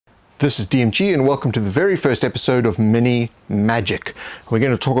This is DMG and welcome to the very first episode of MiniMagic. We're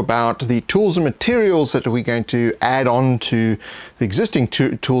going to talk about the tools and materials that we're going to add on to the existing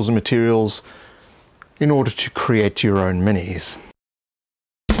tools and materials in order to create your own minis.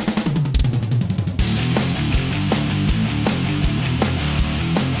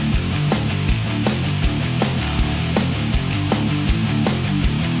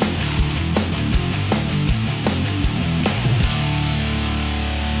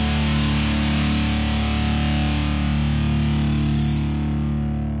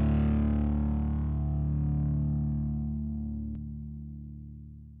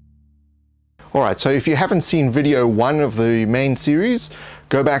 Alright, so if you haven't seen video 1 of the main series,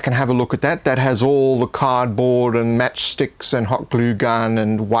 go back and have a look at that. That has all the cardboard and matchsticks and hot glue gun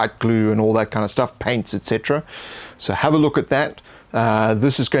and white glue and all that kind of stuff, paints, etc. So have a look at that.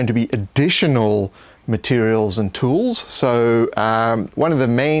 This is going to be additional materials and tools. So one of the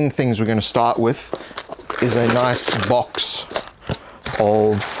main things we're going to start with is a nice box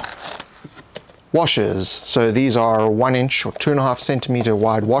of washers. So these are 1 inch or 2.5 centimeter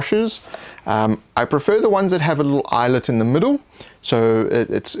wide washers. I prefer the ones that have a little eyelet in the middle, so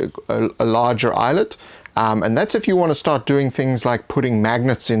it's a larger eyelet, and that's if you want to start doing things like putting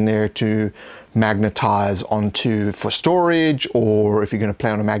magnets in there to magnetize onto for storage, or if you're going to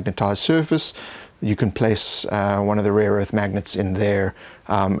play on a magnetized surface, you can place one of the rare earth magnets in there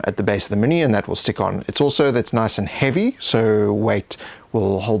at the base of the Mini, and that will stick on. It's also that's nice and heavy, so weight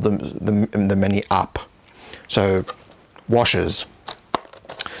will hold the Mini up. So washers.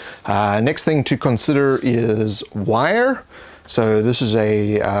 Next thing to consider is wire. So this is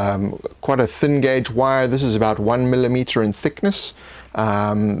a quite a thin gauge wire. This is about 1 millimeter in thickness.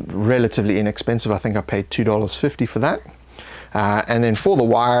 Relatively inexpensive. I think I paid $2.50 for that. And then for the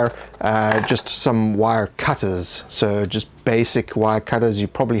wire, just some wire cutters. So just basic wire cutters. You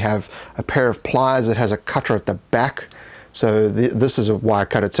probably have a pair of pliers that has a cutter at the back. So this is a wire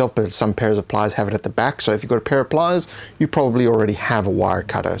cutter itself, but some pairs of pliers have it at the back. So if you've got a pair of pliers, you probably already have a wire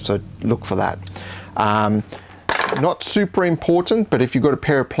cutter. So look for that. Not super important, but if you've got a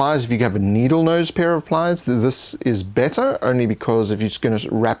pair of pliers, if you have a needle nose pair of pliers, this is better, only because if you're just going to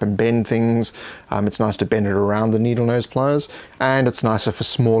wrap and bend things, it's nice to bend it around the needle nose pliers, and it's nicer for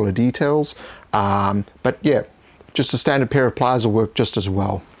smaller details. But yeah, just a standard pair of pliers will work just as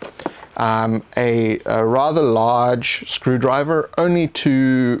well. A rather large screwdriver, only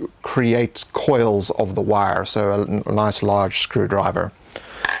to create coils of the wire, so a nice large screwdriver.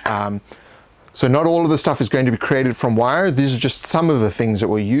 So not all of the stuff is going to be created from wire. These are just some of the things that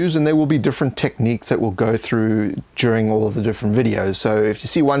we'll use, and there will be different techniques that we'll go through during all of the different videos. So if you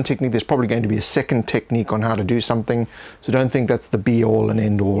see one technique, there's probably going to be a second technique on how to do something. So don't think that's the be all and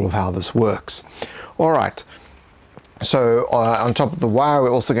end all of how this works. All right. So on top of the wire, we're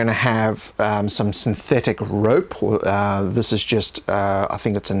also going to have some synthetic rope. This is just, I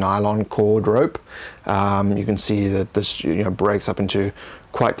think it's a nylon cord rope. You can see that this breaks up into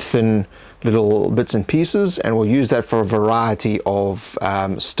quite thin little bits and pieces, and we'll use that for a variety of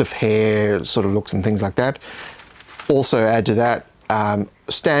stiff hair sort of looks and things like that. Also add to that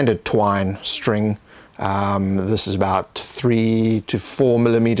standard twine string. This is about 3 to 4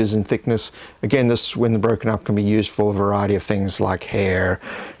 millimeters in thickness. Again, this, when broken up, can be used for a variety of things like hair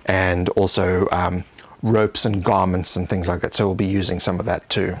and also ropes and garments and things like that. So we'll be using some of that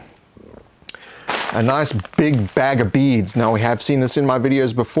too. A nice big bag of beads. Now, we have seen this in my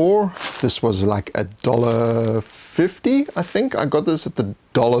videos before. This was like $1.50, I think. I got this at the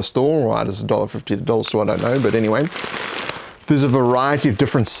dollar store. Right, it's $1.50 at the dollar store, I don't know, but anyway. There's a variety of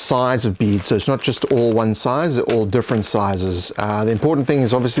different size of beads, so it's not just all one size, they're all different sizes. The important thing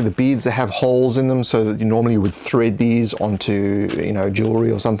is obviously the beads that have holes in them, so that you normally would thread these onto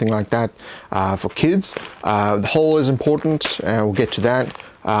jewelry or something like that for kids. The hole is important, and we'll get to that.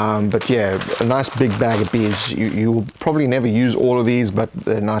 But yeah, a nice big bag of beads. You will probably never use all of these, but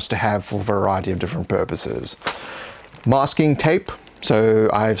they're nice to have for a variety of different purposes. Masking tape. So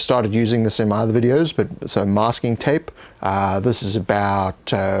I've started using this in my other videos, but so masking tape. This is about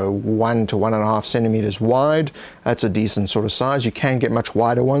 1 to 1.5 centimeters wide. That's a decent sort of size. You can get much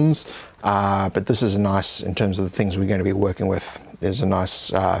wider ones, but this is nice in terms of the things we're going to be working with. There's a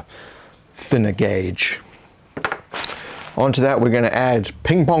nice thinner gauge. Onto that, we're going to add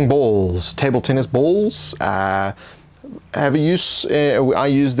ping pong balls, table tennis balls. Have a use. I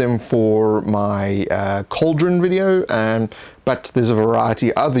use them for my cauldron video, but there's a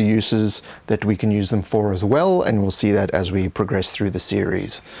variety of other uses that we can use them for as well, and we'll see that as we progress through the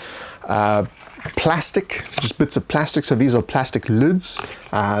series. plastic, just bits of plastic. So these are plastic lids.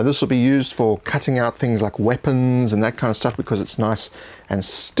 This will be used for cutting out things like weapons and that kind of stuff because it's nice and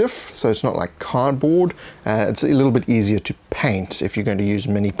stiff, so it's not like cardboard. It's a little bit easier to paint if you're going to use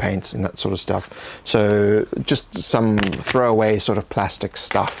mini paints and that sort of stuff. So just some throwaway sort of plastic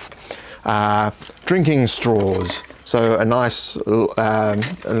stuff. Drinking straws. So a nice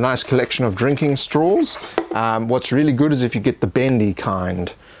collection of drinking straws. What's really good is if you get the bendy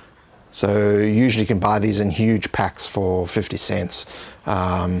kind. So usually you can buy these in huge packs for 50 cents.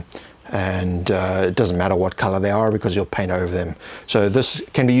 It doesn't matter what color they are because you'll paint over them. So this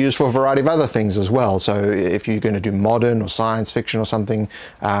can be used for a variety of other things as well. So if you're going to do modern or science fiction or something,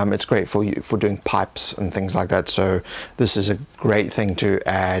 it's great for doing pipes and things like that. So this is a great thing to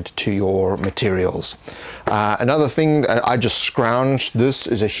add to your materials. Another thing that I just scrounged, this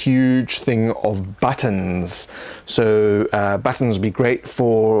is a huge thing of buttons. So buttons would be great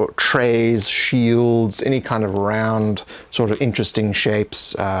for trays, shields, any kind of round sort of interesting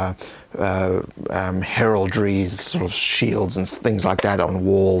shapes, heraldries, sort of shields and things like that on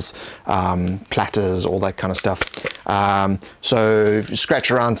walls, platters, all that kind of stuff. So if you scratch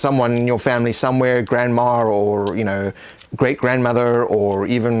around someone in your family somewhere, grandma or, you know, great grandmother or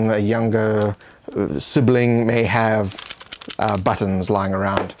even a younger sibling may have buttons lying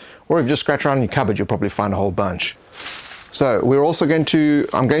around. Or if you just scratch around in your cupboard, you'll probably find a whole bunch. So we're also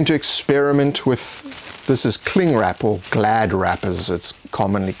I'm going to experiment with, this is cling wrap or glad wrap as it's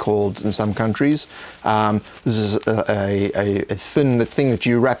commonly called in some countries. This is a thin thing that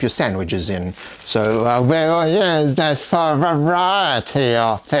you wrap your sandwiches in. So well, yes, that's for a variety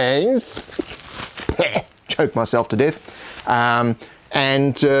of things. Choke myself to death.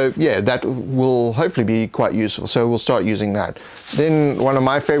 Yeah, that will hopefully be quite useful. So we'll start using that. Then one of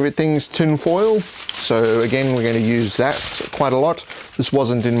my favorite things, tin foil. So again, we're going to use that quite a lot. This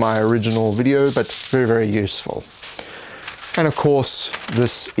wasn't in my original video, but very, very useful. And of course,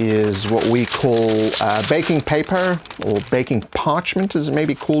 this is what we call baking paper, or baking parchment as it may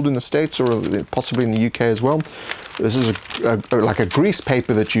be called in the States, or possibly in the UK as well. This is like a grease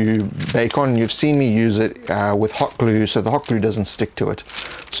paper that you bake on. You've seen me use it with hot glue, so the hot glue doesn't stick to it.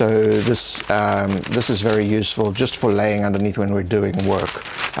 So this is very useful just for laying underneath when we're doing work.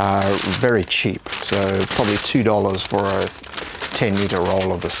 Very cheap, so probably $2 for a 10-meter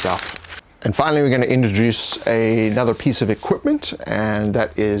roll of the stuff. And finally, we're going to introduce another piece of equipment, and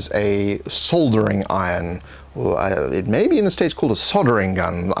that is a soldering iron. Well, it may be in the States called a soldering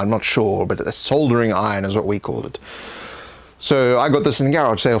gun, I'm not sure, but a soldering iron is what we call it. So I got this in the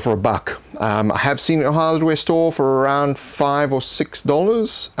garage sale for $1. I have seen it in a hardware store for around $5 or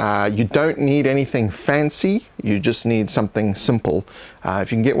 $6. You don't need anything fancy, you just need something simple.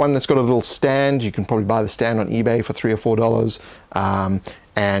 If you can get one that's got a little stand, you can probably buy the stand on eBay for $3 or $4.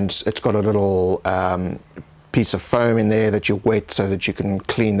 And it's got a little piece of foam in there that you wet so that you can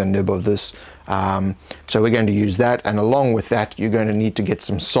clean the nib of this. So we're going to use that, and along with that you're going to need to get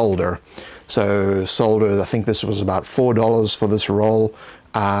some solder. So solder, I think this was about $4 for this roll,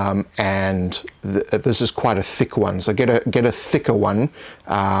 and this is quite a thick one, so get a thicker one.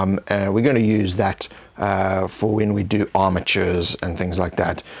 We're going to use that for when we do armatures and things like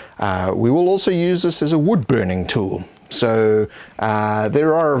that. We will also use this as a wood burning tool. So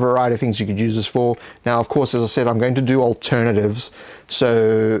there are a variety of things you could use this for. Now, of course, as I said, I'm going to do alternatives.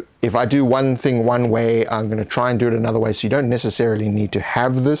 So if I do one thing one way, I'm going to try and do it another way. So you don't necessarily need to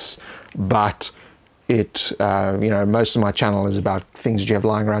have this, but it, you know, most of my channel is about things you have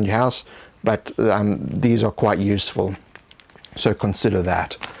lying around your house, but these are quite useful. So consider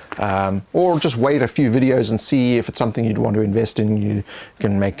that. Or just wait a few videos and see if it's something you'd want to invest in. You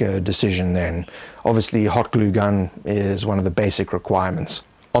can make a decision then. Obviously, hot glue gun is one of the basic requirements.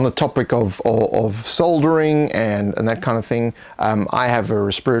 On the topic of soldering and that kind of thing, I have a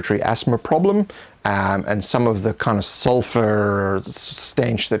respiratory asthma problem, and some of the kind of sulfur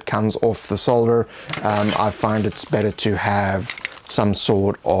stench that comes off the solder, I find it's better to have some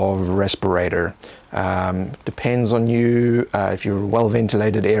sort of respirator. Depends on you. If you're a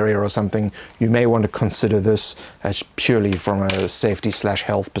well-ventilated area or something, you may want to consider this as purely from a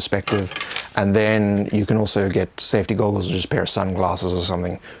safety/health perspective. And then you can also get safety goggles or just a pair of sunglasses or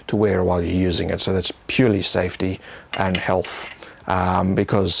something to wear while you're using it. So that's purely safety and health.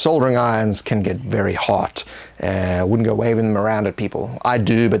 Because soldering irons can get very hot. I wouldn't go waving them around at people. I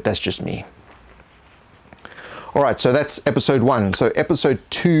do, but that's just me. All right, so that's episode 1. So episode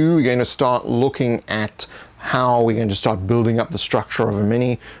 2, we're going to start looking at how we're going to start building up the structure of a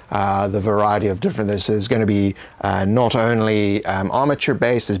Mini, the variety of different, there's going to be not only armature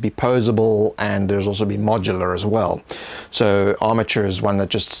based, there's be posable, and there's also be modular as well. So armature is one that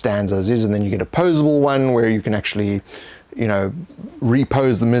just stands as is, and then you get a posable one where you can actually, you know,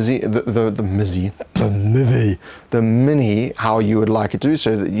 repose the Mini how you would like it to,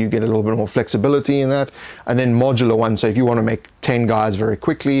 so that you get a little bit more flexibility in that. And then modular one, so if you want to make 10 guys very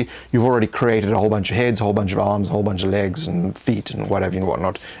quickly, you've already created a whole bunch of heads, a whole bunch of arms, a whole bunch of legs and feet and whatever and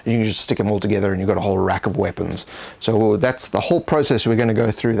whatnot. And you can just stick them all together and you've got a whole rack of weapons. So that's the whole process. We're going to go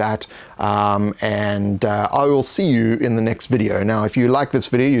through that, and I will see you in the next video. Now, if you like this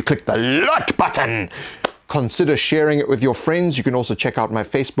video, you click the like button. Consider sharing it with your friends. You can also check out my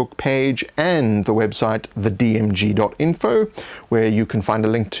Facebook page and the website thedmg.info, where you can find a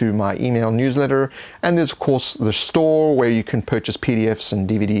link to my email newsletter. And there's of course the store where you can purchase PDFs and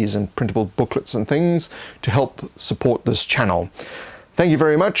DVDs and printable booklets and things to help support this channel. Thank you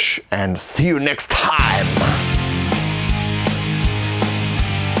very much, and see you next time.